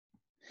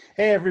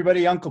Hey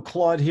everybody, Uncle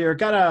Claude here.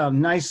 Got a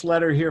nice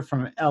letter here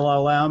from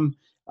LLM.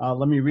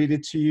 Let me read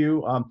it to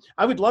you.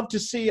 I would love to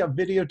see a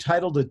video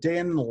titled "A Day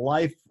in the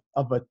Life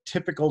of a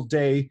Typical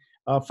Day,"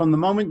 from the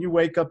moment you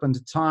wake up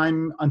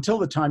until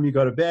the time you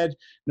go to bed.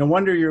 No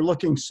wonder you're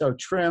looking so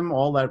trim.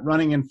 All that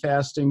running and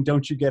fasting.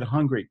 Don't you get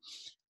hungry?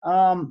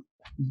 Um,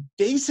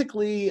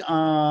 basically,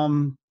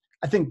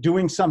 I think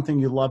doing something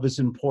you love is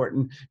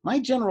important. My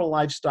general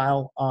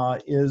lifestyle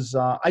is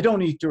I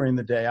don't eat during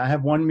the day. I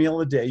have one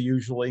meal a day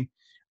usually.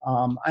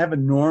 I have a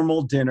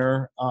normal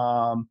dinner.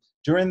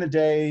 During the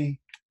day,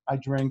 I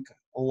drink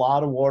a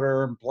lot of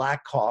water,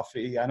 black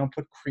coffee. I don't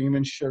put cream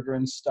and sugar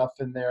and stuff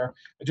in there.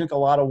 I drink a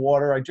lot of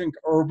water. I drink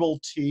herbal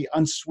tea,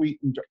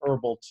 unsweetened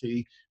herbal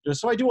tea.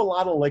 So I do a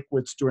lot of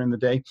liquids during the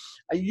day.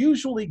 I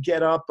usually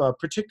get up,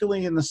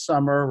 particularly in the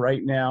summer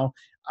right now,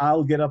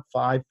 I'll get up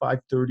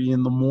 5:30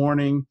 in the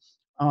morning.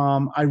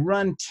 I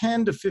run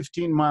 10 to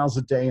 15 miles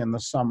a day in the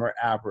summer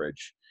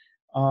average.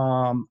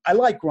 I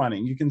like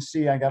running. You can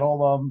see I got all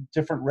the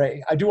different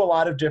I do a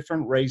lot of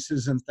different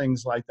races and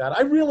things like that.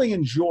 I really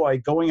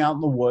enjoy going out in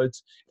the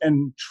woods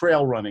and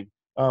trail running.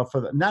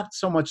 Not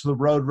so much the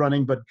road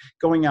running, but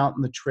going out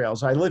in the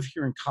trails. I live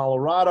here in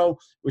Colorado,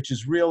 which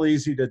is real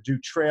easy to do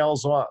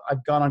trails.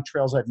 I've gone on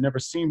trails I've never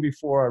seen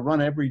before. I run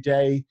every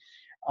day.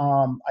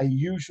 I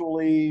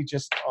usually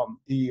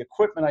the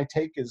equipment I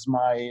take is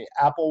my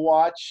Apple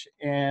Watch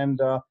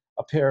and a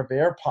pair of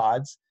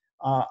AirPods.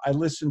 I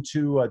listen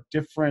to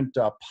different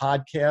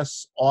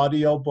podcasts,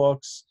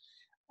 audiobooks,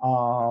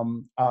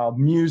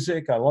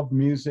 music. I love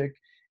music.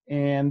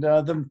 And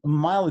the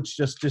mileage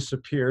just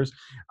disappears.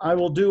 I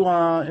will do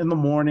in the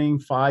morning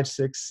 5,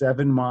 6,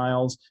 7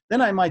 miles. Then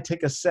I might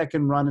take a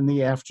second run in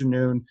the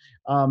afternoon,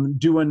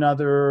 do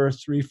another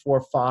 3,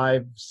 4,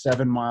 5,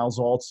 7 miles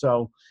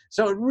also.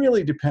 So it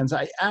really depends.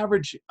 I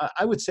average,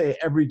 I would say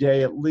every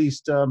day at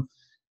least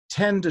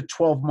 10 to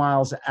 12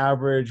 miles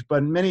average,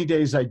 but many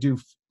days I do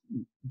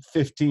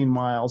 15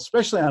 miles,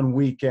 especially on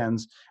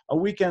weekends.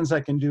 Weekends I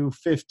can do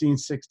 15,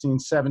 16,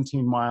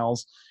 17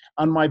 miles.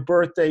 On my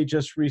birthday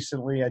just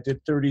recently, I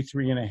did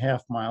 33 and a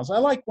half miles. I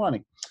like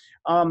running.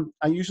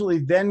 I usually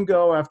then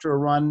go after a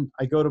run,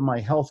 I go to my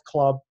health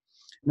club.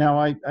 Now,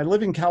 I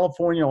live in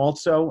California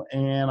also,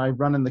 and I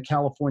run in the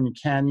California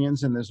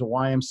Canyons, and there's a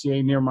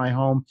YMCA near my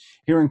home.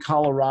 Here in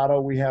Colorado,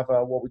 we have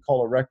what we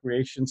call a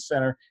recreation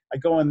center. I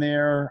go in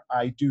there,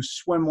 I do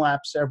swim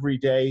laps every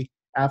day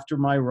after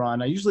my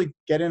run. I usually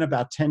get in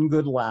about 10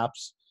 good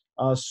laps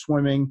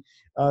swimming.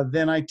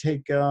 Then I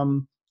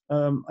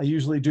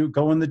usually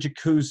go in the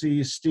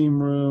jacuzzi,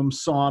 steam room,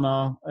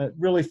 sauna. It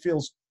really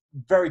feels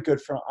very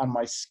good on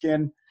my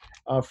skin,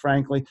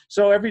 frankly.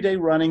 So every day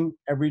running,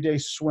 every day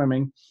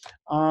swimming.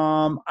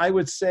 I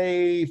would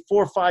say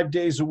 4 or 5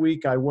 days a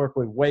week I work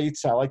with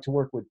weights. I like to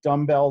work with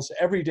dumbbells.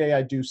 Every day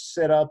I do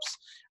sit-ups,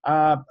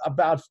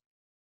 about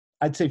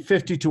I'd say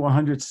 50 to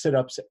 100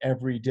 sit-ups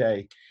every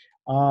day.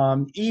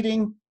 I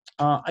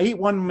eat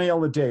one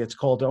meal a day. It's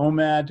called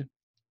OMAD.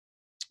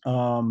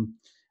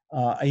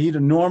 I eat a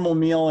normal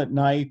meal at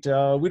night.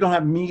 We don't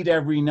have meat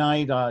every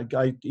night.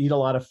 I eat a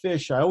lot of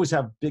fish. I always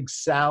have big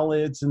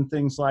salads and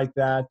things like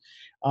that.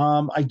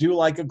 I do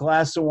like a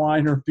glass of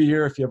wine or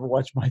beer. If you ever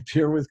watch my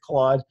Beer with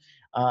Claude,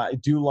 I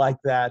do like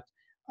that.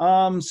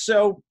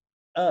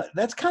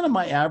 That's kind of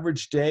my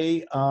average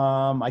day.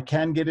 I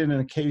can get in an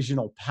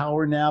occasional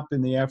power nap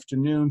in the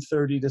afternoon,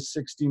 30 to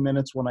 60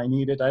 minutes when I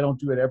need it. I don't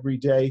do it every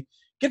day.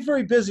 Get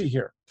very busy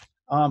here.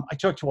 I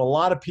talk to a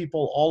lot of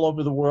people all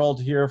over the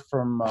world here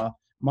from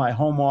my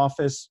home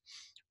office.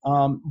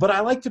 But I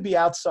like to be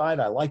outside.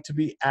 I like to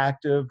be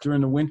active. During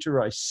the winter,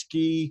 I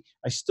ski.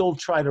 I still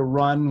try to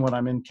run when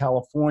I'm in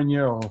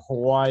California or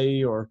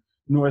Hawaii or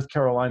North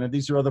Carolina.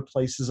 These are other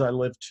places I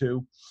live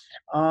too.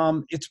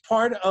 It's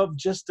part of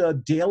just a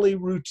daily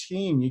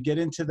routine. You get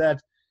into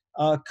that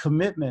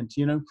commitment.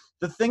 You know,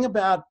 the thing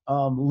about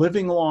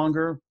living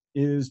longer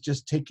is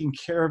just taking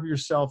care of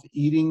yourself,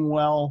 eating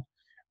well.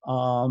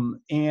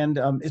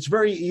 It's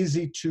very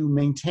easy to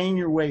maintain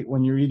your weight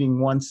when you're eating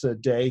once a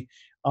day.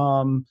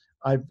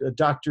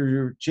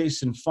 Dr.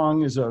 Jason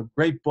Fung is a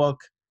great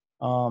book,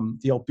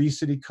 The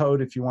Obesity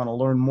Code, if you want to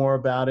learn more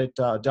about it.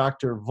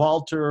 Dr.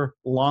 Walter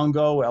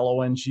Longo,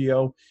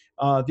 Longo.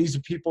 These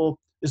are people,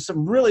 there's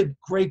some really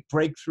great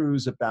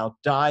breakthroughs about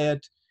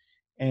diet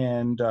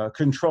and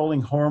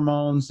controlling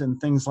hormones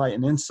and things like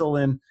and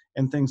insulin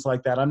and things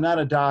like that. I'm not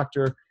a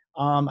doctor.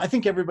 I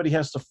think everybody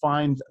has to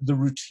find the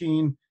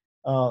routine,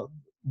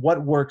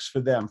 what works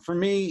for them. For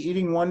me,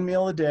 eating one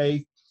meal a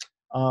day,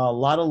 a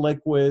lot of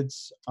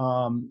liquids,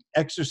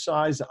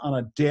 exercise on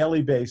a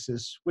daily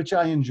basis, which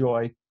I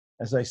enjoy,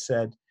 as I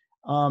said,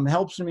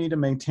 helps me to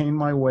maintain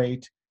my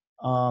weight,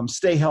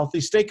 stay healthy,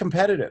 stay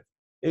competitive.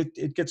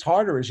 It gets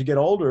harder as you get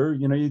older.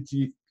 You know,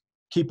 you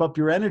keep up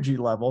your energy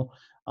level.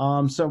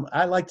 So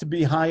I like to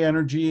be high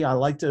energy. I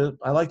like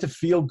to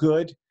feel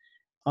good.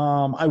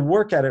 I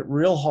work at it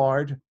real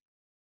hard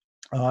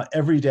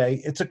every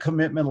day. It's a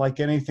commitment like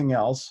anything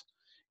else.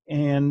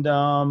 And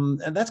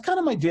that's kind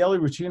of my daily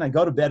routine. I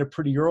go to bed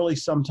pretty early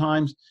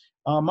sometimes.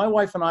 My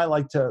wife and I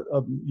like to,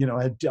 have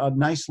a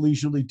nice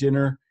leisurely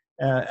dinner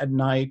at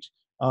night.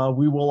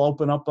 We will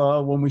open up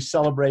when we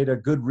celebrate a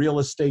good real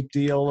estate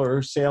deal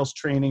or sales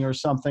training or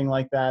something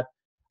like that.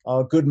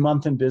 A good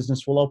month in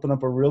business, we'll open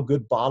up a real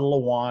good bottle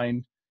of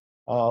wine.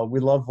 We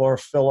love our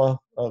Phila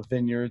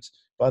vineyards.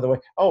 By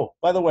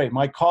the way,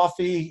 my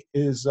coffee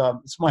is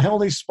it's my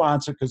only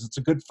sponsor because it's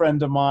a good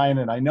friend of mine,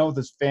 and I know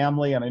this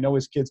family and I know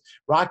his kids.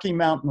 Rocky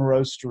Mountain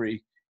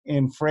Roastery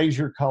in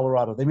Fraser,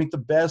 Colorado. They make the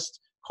best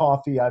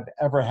coffee I've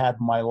ever had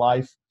in my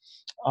life.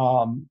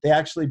 They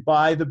actually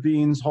buy the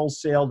beans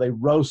wholesale. They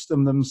roast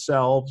them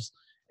themselves,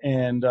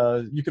 and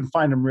you can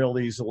find them real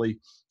easily.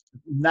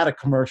 Not a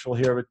commercial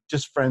here, but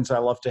just friends I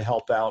love to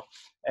help out.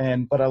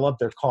 But I love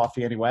their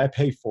coffee anyway. I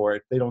pay for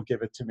it. They don't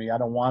give it to me. I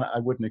don't want it. I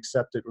wouldn't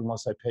accept it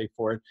unless I pay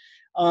for it.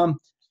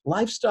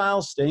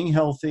 Lifestyle, staying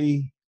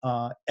healthy,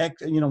 what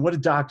do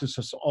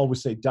doctors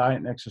always say, diet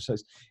and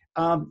exercise.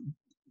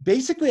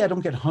 Basically, I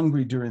don't get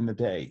hungry during the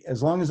day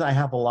as long as I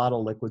have a lot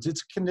of liquids.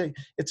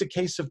 It's a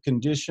case of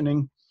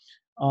conditioning.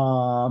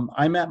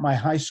 I'm at my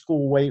high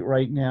school weight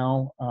right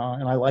now,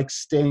 and I like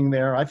staying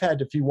there.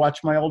 If you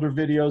watch my older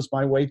videos,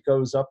 my weight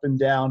goes up and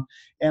down.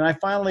 And I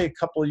finally, a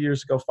couple of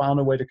years ago, found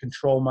a way to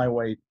control my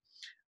weight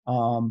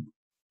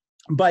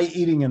by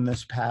eating in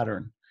this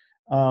pattern.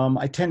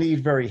 I tend to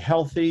eat very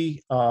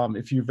healthy.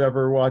 If you've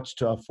ever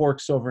watched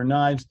Forks Over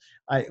Knives,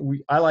 I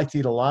like to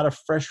eat a lot of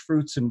fresh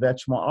fruits and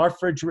vegetables. Our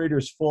refrigerator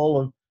is full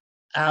of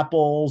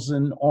apples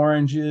and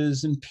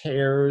oranges and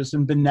pears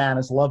and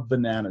bananas. Love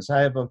bananas.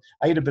 I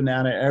eat a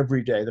banana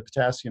every day. The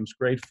potassium's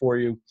great for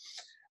you.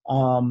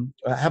 I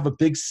have a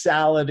big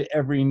salad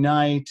every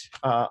night.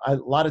 A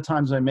lot of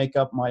times I make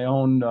up my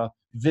own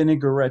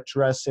vinaigrette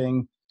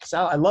dressing.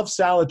 I love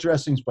salad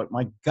dressings, but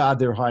my God,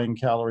 they're high in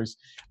calories.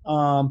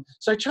 So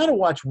I try to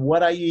watch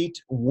what I eat,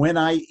 when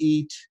I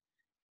eat,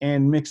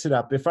 and mix it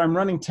up. If I'm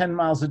running 10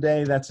 miles a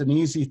day, that's an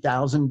easy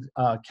 1,000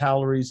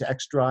 calories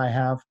extra I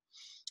have.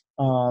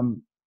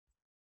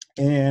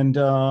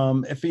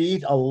 If we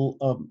eat a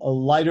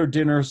lighter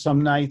dinner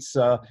some nights,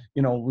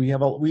 we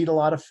eat a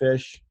lot of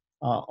fish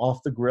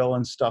off the grill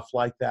and stuff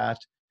like that.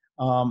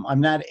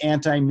 I'm not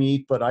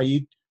anti-meat, but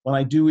when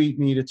I do eat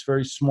meat, it's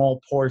very small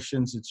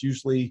portions. It's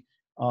usually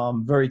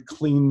very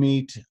clean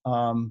meat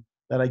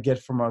that I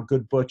get from a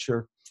good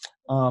butcher,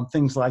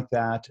 things like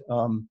that.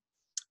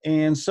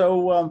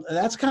 So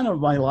that's kind of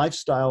my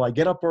lifestyle. I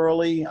get up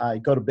early. I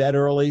go to bed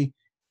early.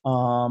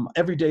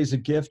 Every day is a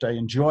gift. I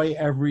enjoy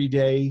every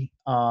day.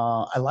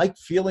 I like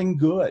feeling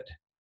good.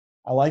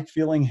 I like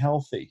feeling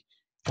healthy.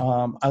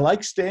 I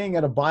like staying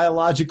at a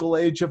biological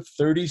age of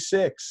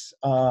 36.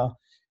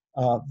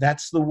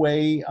 That's the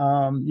way,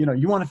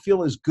 you want to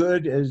feel as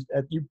good as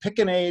you pick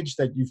an age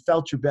that you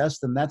felt your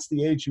best, and that's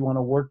the age you want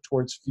to work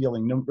towards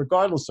feeling,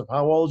 regardless of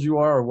how old you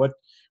are or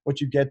what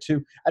you get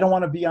to. I don't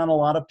want to be on a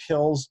lot of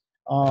pills.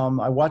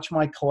 I watch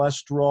my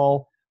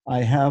cholesterol.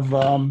 I have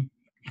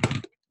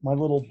my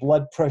little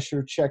blood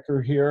pressure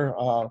checker here.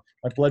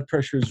 My blood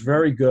pressure is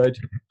very good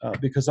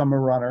because I'm a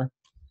runner.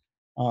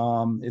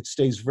 It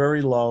stays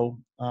very low.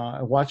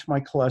 I watch my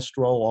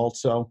cholesterol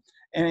also.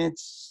 And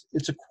it's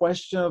a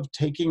question of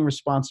taking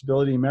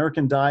responsibility.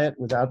 American diet,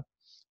 without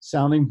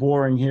sounding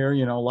boring here,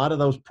 a lot of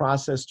those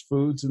processed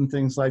foods and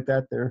things like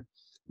that, they're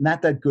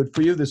not that good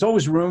for you. There's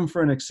always room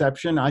for an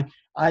exception. I've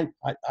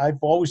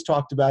always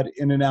talked about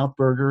In-N-Out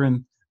Burger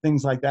and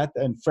things like that,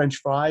 and French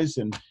fries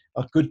and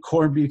a good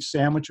corned beef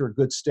sandwich or a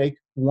good steak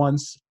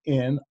once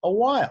in a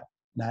while,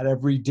 not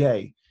every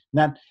day.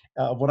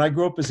 When I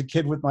grew up as a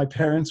kid with my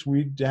parents,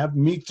 we'd have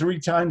meat 3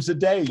 times a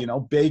day,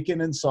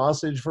 bacon and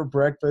sausage for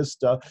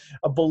breakfast, a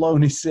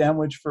bologna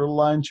sandwich for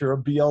lunch, or a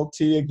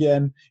BLT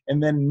again,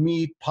 and then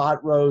meat,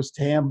 pot roast,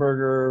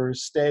 hamburger,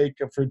 steak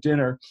for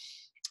dinner.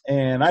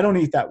 And I don't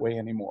eat that way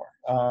anymore.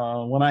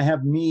 When I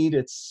have meat,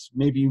 it's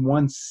maybe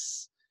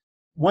once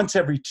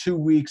every 2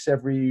 weeks,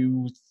 every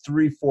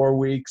 3-4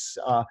 weeks.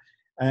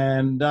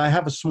 And I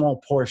have a small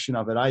portion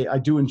of it. I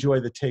do enjoy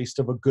the taste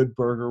of a good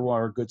burger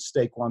or a good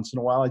steak once in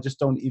a while. I just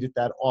don't eat it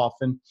that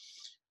often.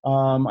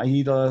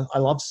 I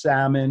love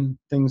salmon,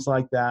 things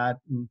like that.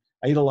 And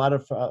I eat a lot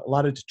of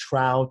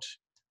trout,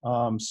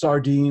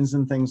 sardines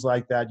and things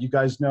like that. You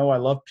guys know I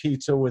love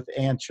pizza with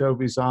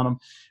anchovies on them.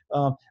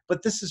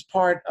 But this is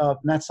part of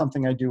not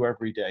something I do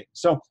every day.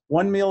 So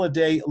 1 meal a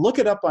day. Look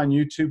it up on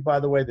YouTube,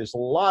 by the way. There's a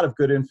lot of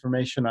good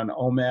information on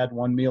OMAD,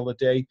 1 meal a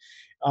day.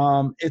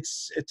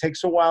 It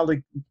takes a while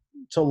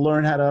to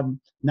learn how to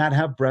not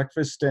have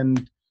breakfast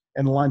and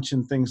lunch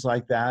and things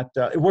like that.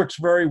 It works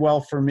very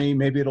well for me.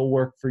 Maybe it'll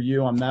work for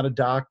you. I'm not a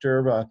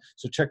doctor,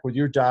 so check with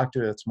your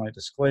doctor. That's my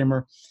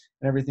disclaimer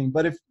and everything.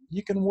 But if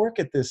you can work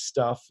at this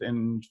stuff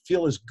and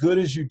feel as good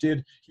as you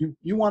did,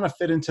 you want to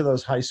fit into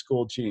those high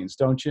school jeans,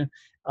 don't you?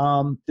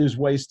 There's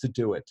ways to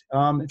do it.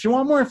 If you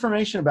want more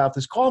information about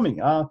this, call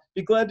me.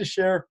 Be glad to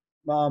share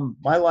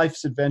my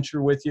life's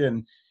adventure with you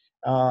and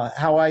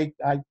how I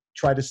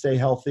try to stay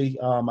healthy.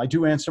 I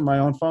do answer my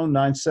own phone,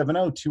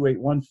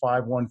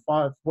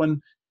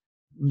 970-281-5151.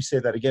 Let me say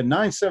that again,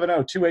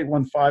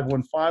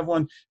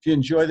 970-281-5151. If you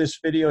enjoy this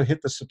video,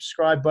 hit the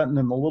subscribe button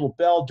and the little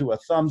bell, do a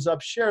thumbs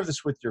up, share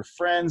this with your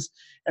friends.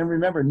 And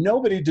remember,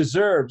 nobody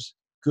deserves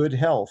good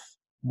health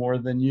more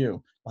than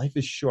you. Life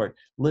is short.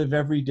 Live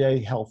every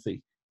day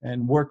healthy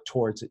and work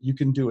towards it. You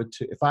can do it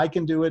too. If I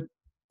can do it,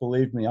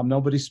 believe me, I'm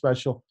nobody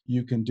special.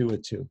 You can do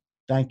it too.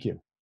 Thank you.